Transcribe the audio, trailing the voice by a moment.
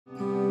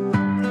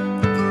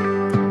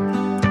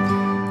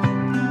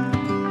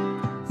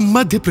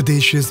Madhya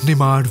Pradesh's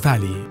Nimar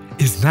Valley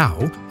is now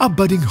a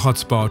budding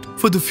hotspot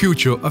for the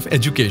future of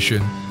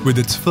education with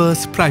its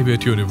first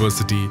private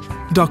university,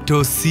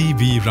 Dr.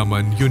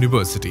 C.V.Raman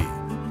University.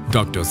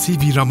 Dr.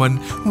 C.V.Raman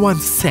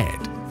once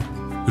said,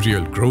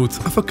 "Real growth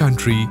of a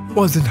country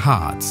was in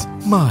hearts,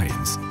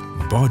 minds,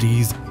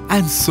 bodies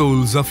and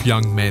souls of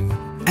young men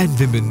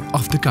and women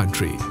of the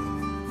country."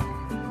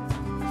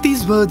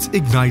 These words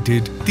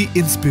ignited the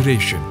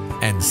inspiration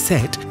and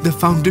set the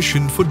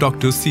foundation for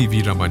Dr.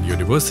 C.V.Raman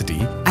University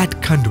at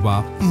Khandwa,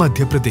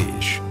 Madhya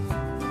Pradesh.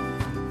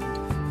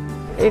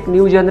 एक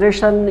new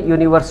generation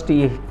university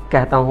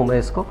कहता हूँ मैं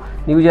इसको।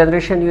 New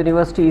generation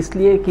university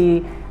इसलिए कि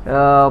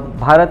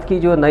भारत की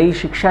जो नई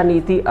शिक्षा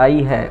नीति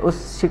आई है, उस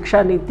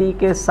शिक्षा नीति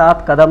के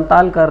साथ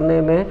कदमताल करने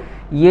में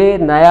ये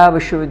नया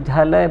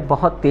विश्वविद्यालय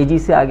बहुत तेज़ी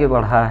से आगे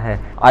बढ़ा है।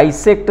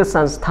 आईसेक्ट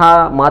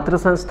संस्था मातृ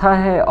संस्था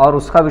है और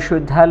उसका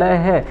विश्वविद्यालय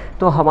है,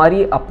 तो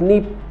हमारी अपनी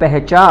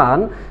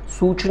पहचान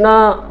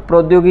सूचना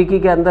प्रौद्योगिकी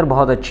के अंदर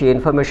बहुत अच्छी है,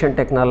 इंफॉर्मेशन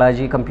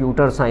टेक्नोलॉजी,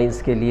 कंप्यूटर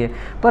साइंस के लिए।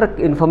 पर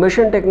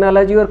इंफॉर्मेशन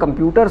टेक्नोलॉजी और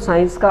कंप्यूटर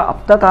साइंस का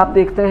अब तक आप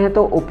देखते हैं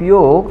तो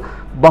उपयोग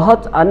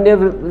बहुत अन्य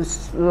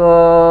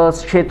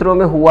क्षेत्रों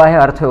में हुआ है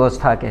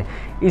अर्थव्यवस्था के।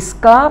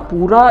 इसका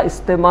पूरा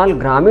इस्तेमाल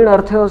ग्रामीण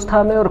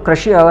अर्थव्यवस्था में और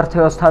कृषि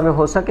अर्थव्यवस्था में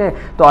हो सके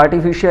तो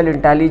आर्टिफिशियल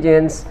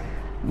इंटेलिजेंस,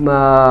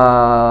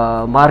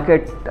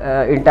 मार्केट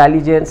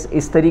इंटेलिजेंस,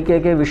 इस तरीके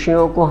के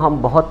विषयों को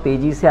हम बहुत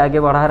तेज़ी से आगे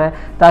बढ़ा रहे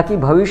हैं, ताकि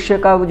भविष्य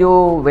का जो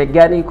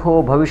वैज्ञानिक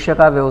हो, भविष्य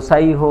का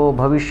व्यवसायी हो,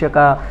 भविष्य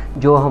का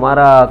जो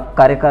हमारा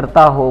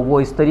कार्यकर्ता हो, वो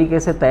इस तरीके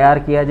से तैयार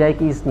किया जाए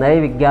कि इस नए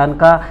विज्ञान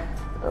का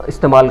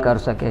इस्तेमाल कर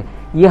सके।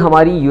 ये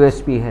हमारी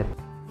यूएसपी है।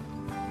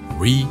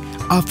 We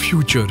are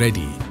future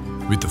ready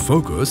with a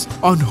focus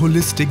on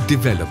holistic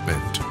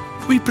development.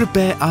 We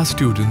prepare our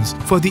students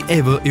for the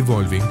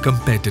ever-evolving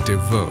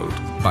competitive world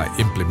by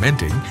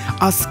implementing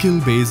a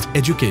skill-based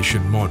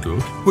education model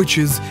which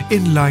is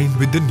in line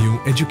with the new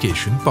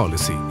education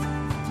policy.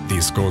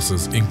 These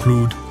courses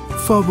include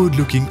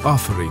forward-looking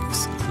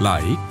offerings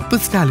like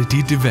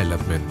personality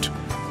development,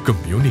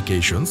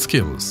 communication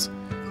skills,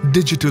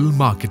 digital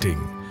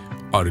marketing,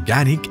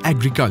 organic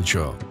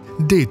agriculture,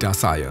 data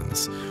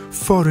science,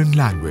 foreign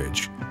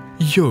language,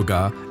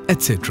 yoga,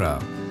 etc.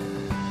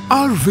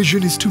 Our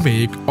vision is to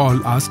make all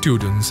our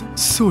students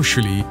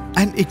socially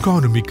and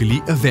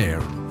economically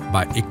aware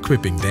by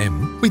equipping them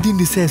with the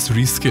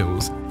necessary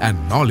skills and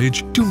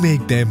knowledge to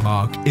make their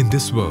mark in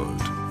this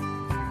world.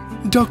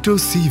 Dr.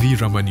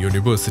 C.V.Raman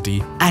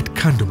University at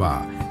Khandwa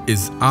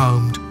is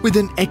armed with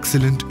an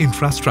excellent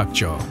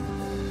infrastructure,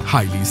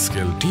 highly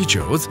skilled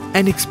teachers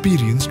and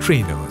experienced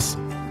trainers.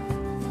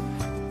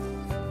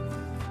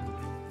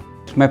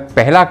 इसमें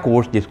पहला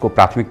course जिसको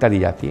प्राथमिकता दी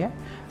जाती है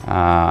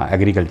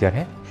agriculture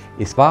है।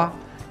 इसका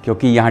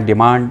क्योंकि यहाँ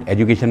डिमांड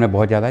एजुकेशन में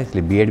बहुत ज़्यादा है,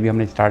 इसलिए बीएड भी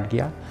हमने स्टार्ट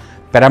किया।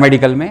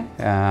 पैरामेडिकल में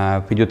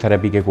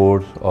फिजियोथेरेपी के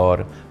कोर्स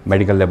और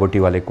मेडिकल लेबोरेटरी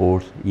वाले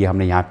कोर्स ये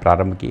हमने यहाँ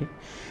प्रारंभ किए।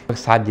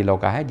 7 जिलों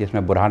का है,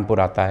 जिसमें बुरहानपुर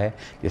आता है,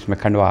 जिसमें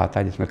खंडवा आता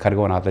है, जिसमें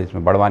खरगोन आता है,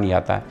 जिसमें बड़वानी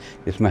आता है,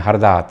 जिसमें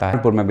हरदा आता है।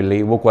 कानपुर में मिल रही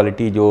है वो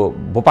क्वालिटी जो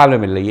भोपाल में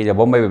मिल रही है या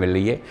बॉम्बे में मिल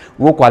रही है,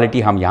 वो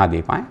क्वालिटी हम यहाँ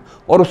दे पाएँ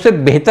और उससे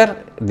बेहतर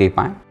दे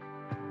पाएँ।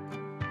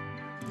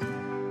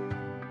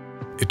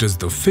 It is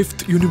the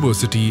 5th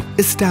university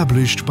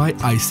established by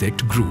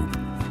ISECT Group,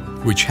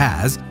 which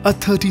has a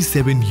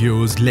 37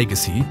 years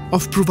legacy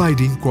of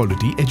providing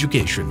quality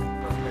education.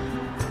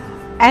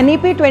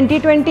 NEP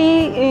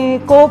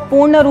 2020 को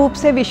पूर्ण रूप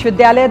से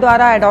विश्वविद्यालय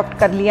द्वारा अडॉप्ट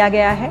कर लिया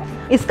गया है।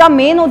 इसका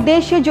मेन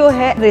उद्देश्य जो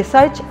है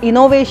रिसर्च,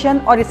 इनोवेशन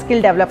और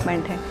स्किल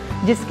डेवलपमेंट है,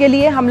 जिसके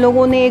लिए हम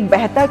लोगों ने एक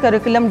बेहतर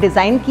करिकुलम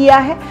डिज़ाइन किया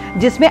है,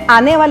 जिसमें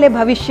आने वाले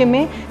भविष्य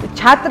में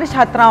छात्र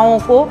छात्राओं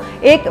को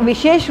एक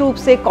विशेष रूप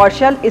से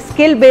कौशल,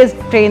 skill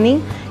based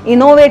training,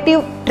 innovative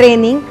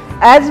training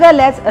as well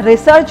as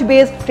research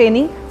based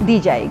training दी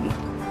जाएगी।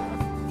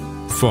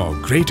 For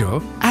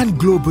greater and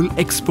global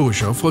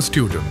exposure for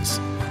students,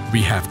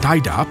 we have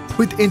tied up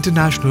with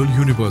international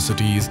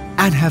universities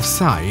and have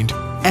signed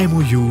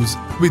MOUs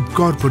with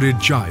corporate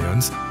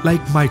giants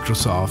like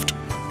Microsoft,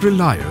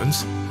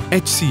 Reliance,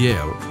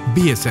 HCL,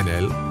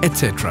 BSNL,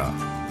 etc.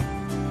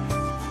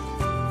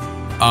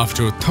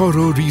 After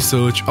thorough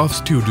research of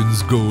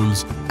students'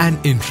 goals and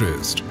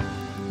interest,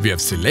 we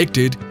have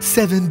selected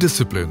 7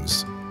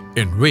 disciplines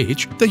in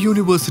which the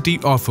university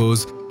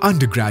offers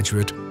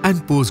undergraduate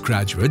and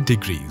postgraduate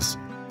degrees: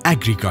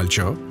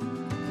 agriculture,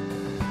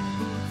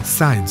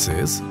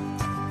 sciences,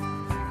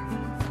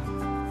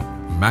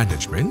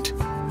 management,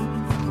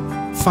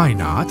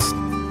 fine arts,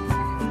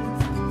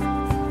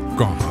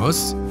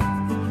 commerce,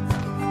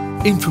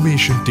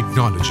 information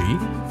technology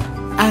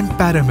and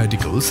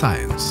paramedical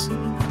science.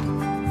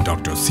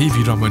 Dr.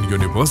 C.V.Raman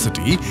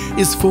University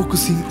is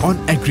focusing on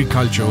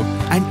agriculture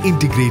and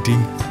integrating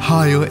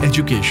higher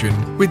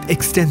education with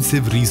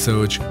extensive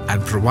research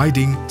and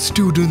providing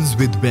students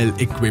with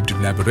well-equipped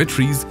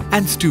laboratories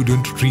and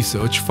student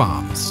research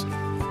farms.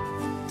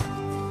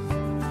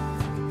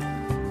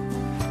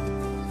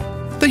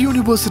 The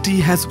university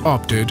has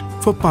opted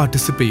for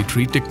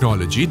participatory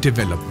technology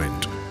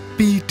development,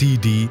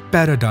 PTD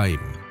paradigm,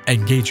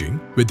 engaging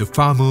with the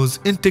farmers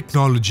in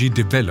technology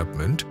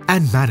development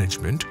and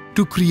management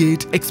to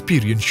create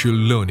experiential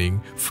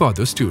learning for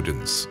the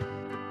students.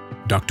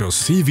 Dr.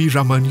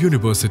 C.V.Raman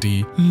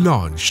University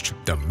launched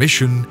the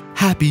mission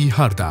Happy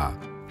Harda,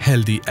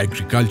 Healthy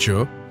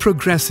Agriculture,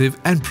 Progressive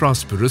and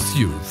Prosperous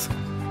Youth,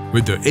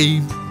 with the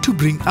aim to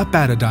bring a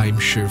paradigm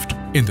shift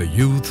in the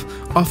youth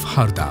of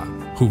Harda,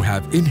 who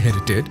have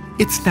inherited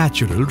its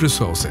natural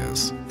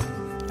resources.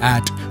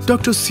 At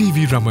Dr.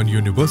 C.V.Raman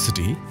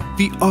University,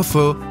 we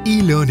offer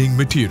e-learning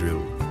material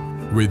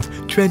with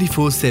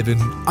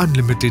 24/7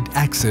 unlimited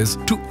access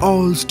to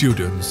all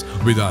students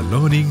with our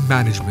learning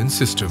management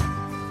system,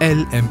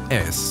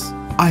 LMS,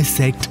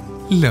 ISECT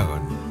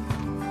Learn.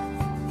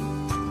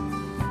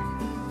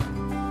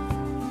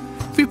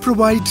 We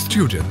provide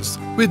students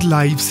with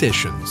live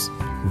sessions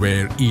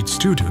where each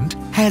student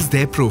has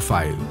their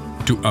profile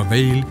to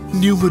avail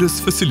numerous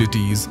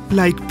facilities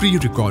like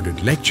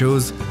pre-recorded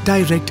lectures,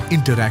 direct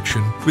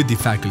interaction with the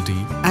faculty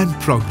and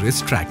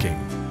progress tracking.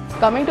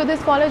 Coming to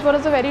this college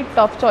was a very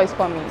tough choice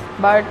for me,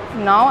 but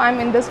now I'm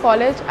in this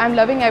college, I'm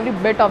loving every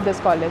bit of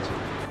this college.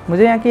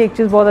 मुझे यहाँ की एक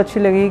चीज़ बहुत अच्छी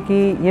लगी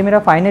कि ये मेरा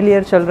फाइनल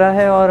ईयर चल रहा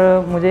है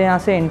और मुझे यहाँ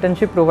से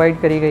इंटर्नशिप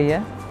प्रोवाइड करी गई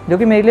है जो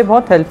कि मेरे लिए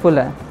बहुत हेल्पफुल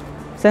है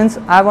since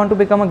I want to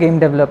become a game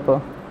developer.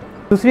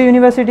 दूसरी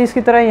यूनिवर्सिटीज़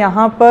की तरह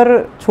यहाँ पर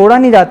छोड़ा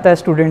नहीं जाता है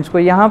स्टूडेंट्स को,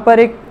 यहाँ पर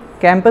एक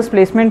कैंपस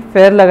प्लेसमेंट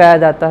फेयर लगाया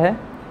जाता है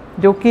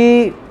जो कि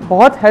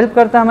बहुत हेल्प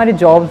करता है हमारी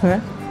जॉब्स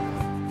में।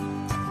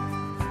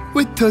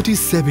 With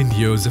 37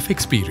 years of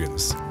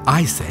experience,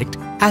 ISECT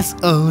has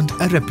earned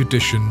a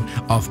reputation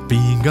of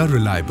being a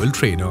reliable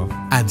trainer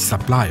and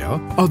supplier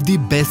of the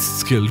best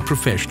skilled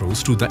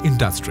professionals to the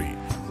industry.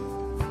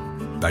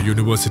 The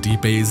university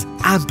pays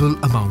ample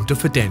amount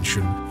of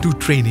attention to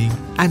training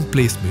and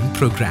placement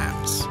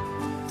programs.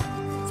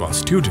 For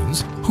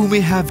students who may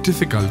have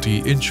difficulty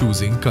in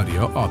choosing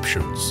career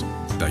options,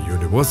 the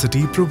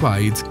university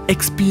provides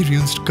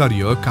experienced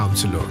career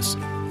counselors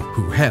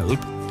who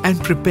help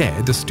and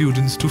prepare the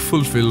students to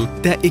fulfill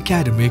their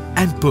academic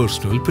and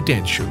personal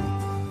potential,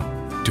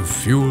 to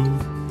fuel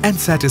and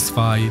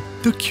satisfy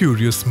the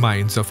curious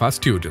minds of our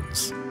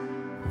students.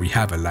 We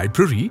have a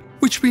library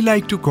which we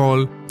like to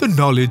call the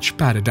Knowledge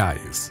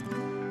Paradise.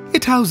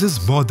 It houses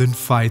more than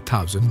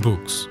 5,000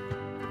 books,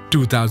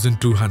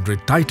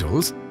 2,200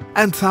 titles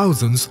and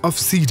thousands of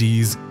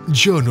CDs,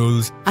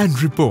 journals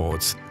and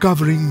reports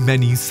covering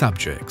many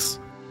subjects.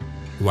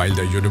 While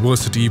the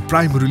university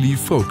primarily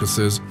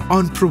focuses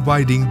on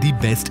providing the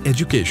best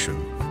education,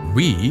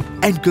 we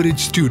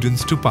encourage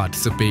students to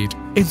participate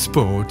in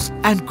sports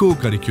and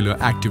co-curricular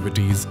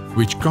activities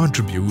which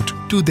contribute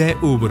to their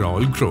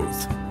overall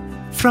growth.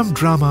 From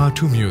drama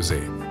to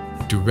music,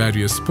 to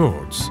various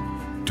sports,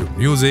 to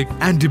music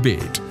and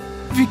debate,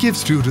 we give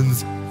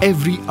students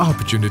every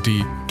opportunity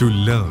to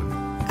learn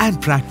and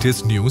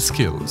practice new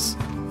skills.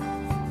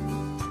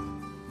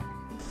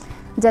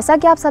 जैसा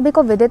कि आप सभी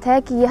को विदित है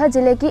कि यह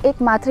ज़िले की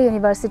एकमात्र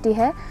यूनिवर्सिटी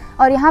है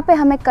और यहाँ पे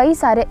हमें कई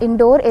सारे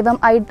इंडोर एवं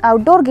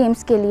आउटडोर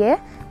गेम्स के लिए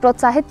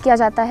प्रोत्साहित किया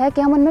जाता है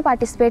कि हम उनमें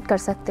पार्टिसिपेट कर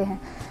सकते हैं।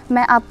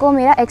 मैं आपको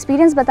मेरा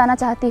एक्सपीरियंस बताना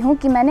चाहती हूँ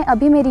कि मैंने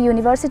अभी मेरी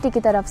यूनिवर्सिटी की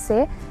तरफ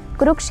से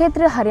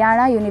कुरुक्षेत्र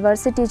हरियाणा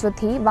यूनिवर्सिटी जो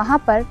थी वहाँ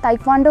पर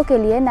ताइक्वांडो के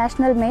लिए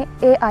नेशनल में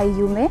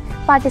AIU में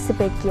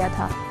पार्टिसिपेट किया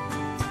था।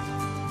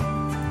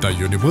 The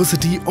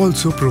university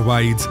also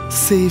provides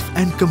safe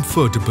and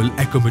comfortable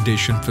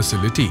accommodation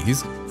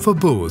facilities for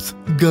both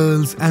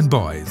girls and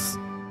boys.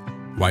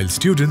 While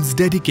students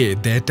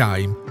dedicate their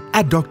time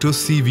at Dr.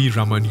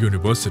 C.V.Raman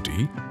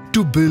University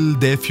to build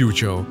their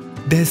future,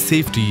 their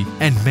safety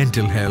and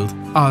mental health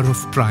are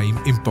of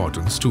prime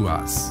importance to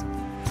us.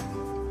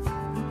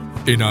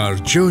 In our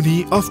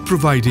journey of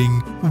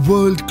providing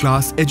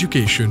world-class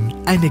education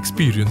and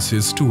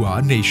experiences to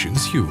our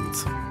nation's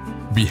youth,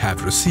 we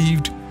have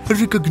received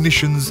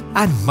recognitions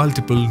and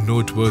multiple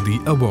noteworthy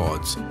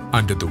awards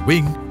under the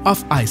wing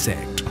of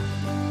ISECT.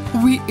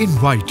 We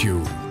invite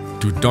you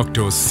to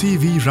Dr.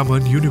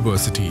 C.V.Raman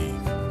University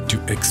to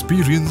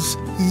experience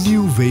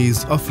new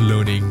ways of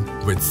learning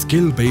with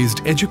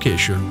skill-based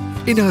education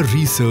in a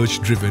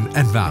research-driven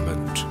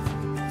environment,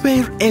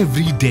 where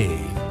every day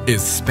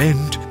is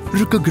spent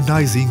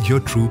recognizing your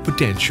true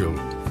potential,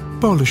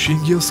 polishing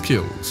your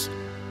skills,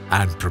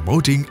 and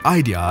promoting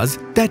ideas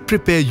that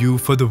prepare you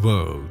for the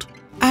world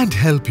and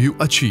help you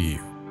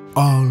achieve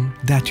all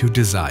that you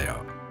desire.